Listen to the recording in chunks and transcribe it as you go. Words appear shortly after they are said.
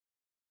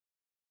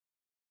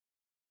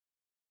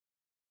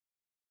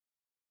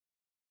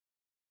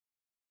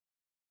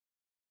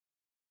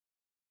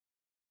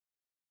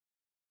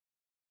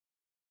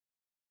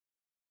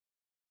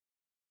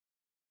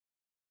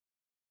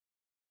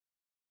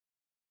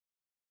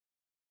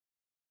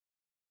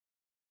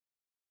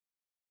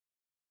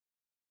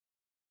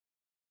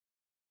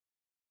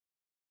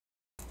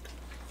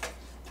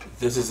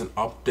This is an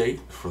update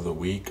for the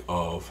week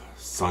of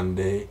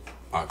Sunday,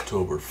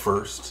 October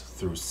 1st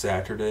through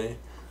Saturday,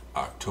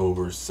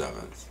 October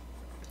 7th.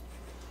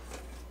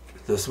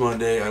 This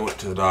Monday I went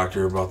to the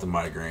doctor about the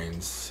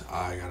migraines.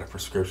 I got a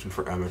prescription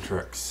for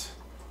Emitrix.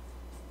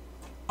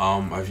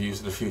 I've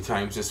used it a few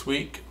times this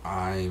week.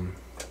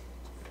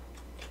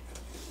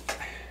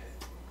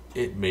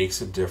 It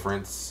makes a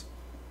difference.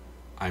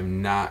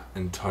 I'm not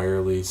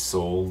entirely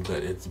sold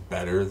that it's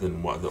better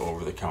than what the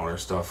over-the-counter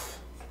stuff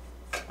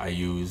I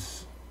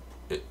use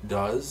it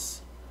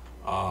does.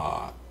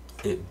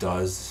 It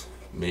does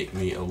make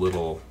me a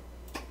little,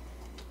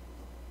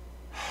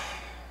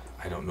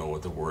 I don't know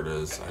what the word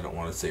is, I don't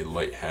want to say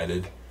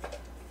lightheaded,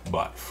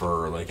 but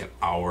for like an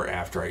hour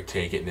after I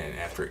take it and then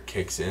after it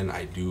kicks in,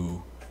 I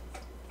do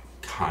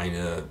kind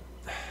of,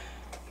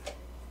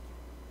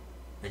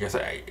 I guess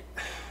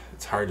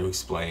it's hard to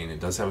explain.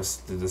 It does have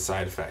the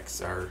side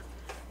effects are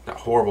not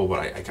horrible,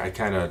 but I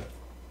kind of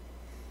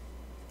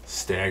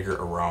stagger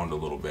around a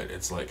little bit.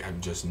 It's like I'm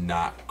just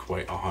not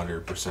quite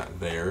 100%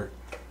 there.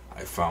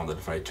 I found that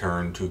if I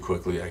turn too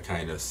quickly, I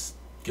kind of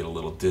get a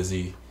little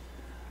dizzy.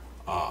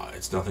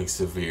 It's nothing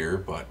severe,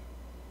 but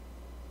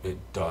it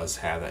does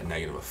have that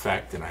negative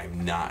effect, and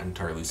I'm not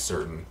entirely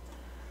certain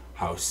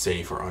how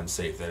safe or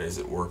unsafe that is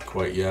at work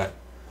quite yet.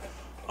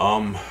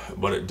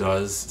 But it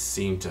does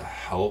seem to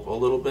help a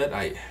little bit.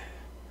 I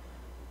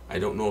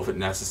don't know if it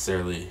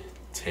necessarily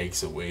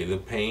takes away the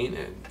pain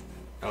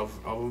of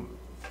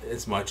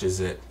as much as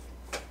it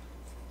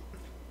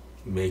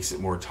makes it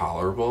more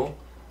tolerable.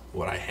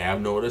 What I have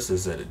noticed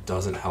is that it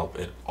doesn't help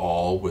at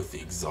all with the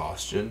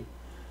exhaustion,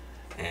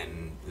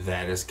 and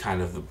that is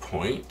kind of the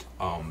point.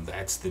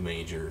 That's the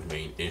main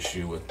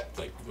issue with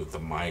the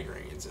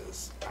migraines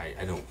is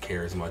I don't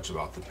care as much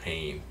about the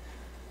pain,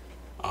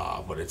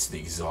 but it's the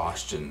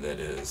exhaustion that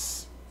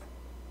is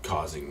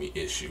causing me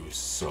issues.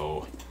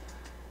 So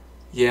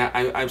yeah,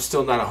 I'm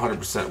still not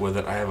 100% with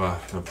it. I have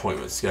an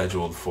appointment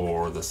scheduled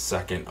for the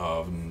 2nd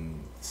of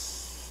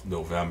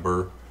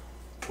November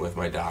with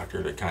my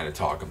doctor to kind of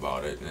talk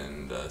about it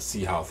and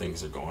see how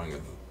things are going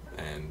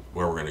and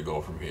where we're going to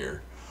go from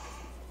here.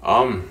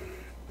 I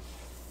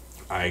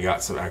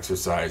got some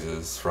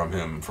exercises from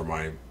him for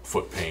my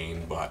foot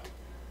pain, but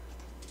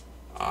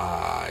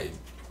I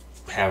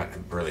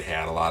haven't really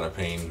had a lot of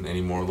pain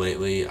anymore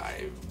lately.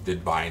 I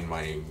did bind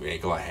my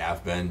ankle. I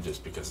have been,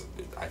 just because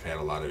I've had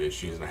a lot of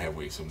issues and I have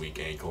some weak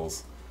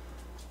ankles.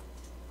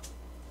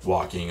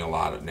 Walking a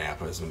lot at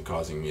Napa has been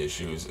causing me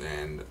issues,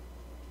 and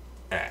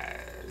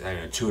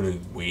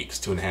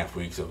 2.5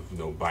 weeks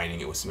of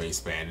binding it with some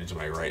ace bandage in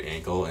my right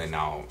ankle, and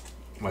now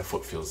my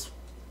foot feels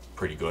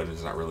pretty good.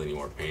 There's not really any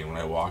more pain when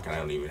I walk, and I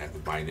don't even have to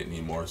bind it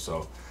anymore.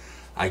 So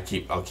I'll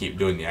keep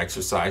doing the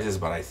exercises,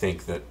 but I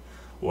think that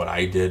what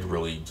I did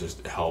really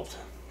just helped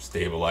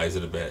stabilize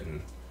it a bit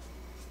and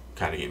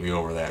kind of get me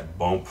over that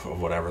bump of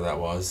whatever that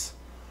was.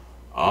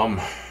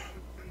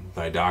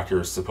 My doctor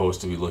is supposed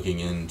to be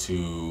looking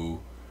into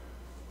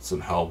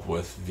some help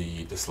with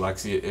the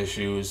dyslexia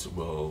issues.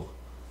 We'll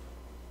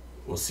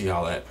see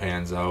how that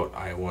pans out.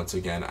 I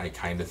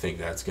kind of think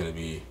that's going to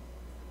be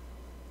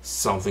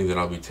something that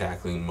I'll be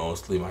tackling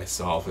mostly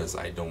myself, as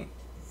I don't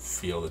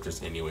feel that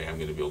there's any way I'm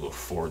going to be able to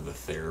afford the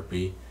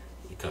therapy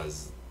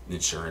because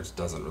insurance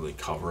doesn't really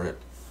cover it.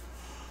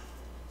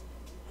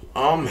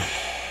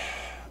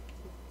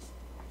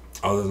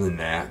 Other than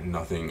that,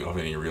 nothing of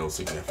any real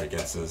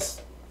significance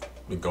has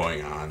been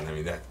going on. I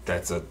mean,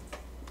 that's a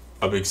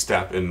big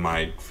step in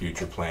my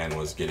future plan,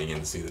 was getting in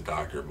to see the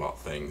doctor about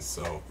things.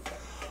 So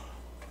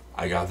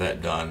I got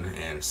that done,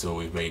 and so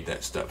we've made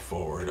that step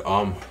forward.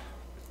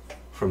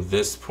 From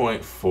this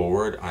point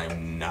forward,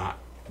 I'm not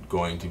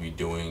going to be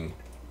doing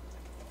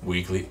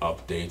weekly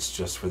updates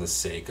just for the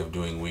sake of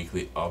doing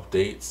weekly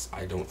updates.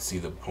 I don't see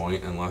the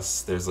point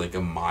unless there's like a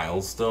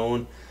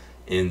milestone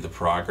in the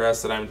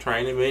progress that I'm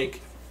trying to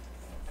make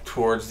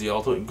towards the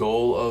ultimate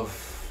goal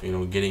of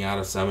getting out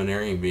of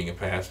seminary and being a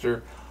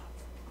pastor.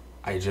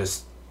 I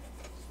just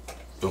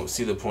don't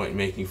see the point in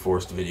making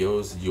forced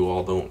videos. You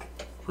all don't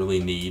really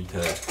need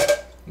to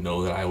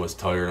know that I was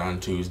tired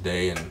on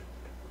Tuesday and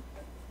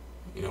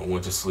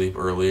went to sleep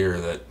earlier,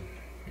 that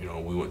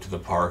we went to the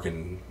park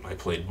and I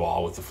played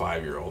ball with the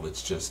 5-year-old.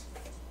 There's just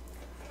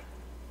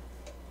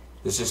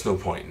no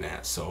point in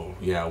that. So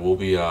yeah, we'll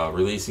be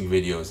releasing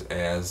videos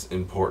as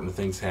important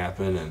things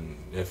happen, and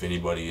if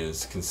anybody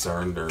is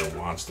concerned or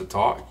wants to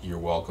talk, you're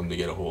welcome to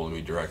get a hold of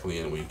me directly,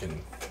 and we can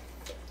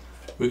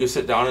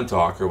sit down and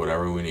talk, or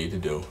whatever we need to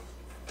do.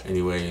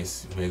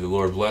 Anyways, may the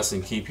Lord bless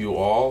and keep you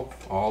all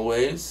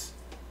always,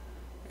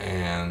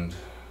 and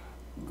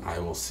I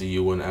will see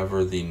you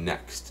whenever the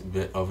next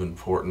bit of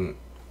important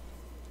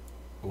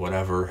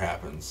whatever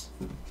happens.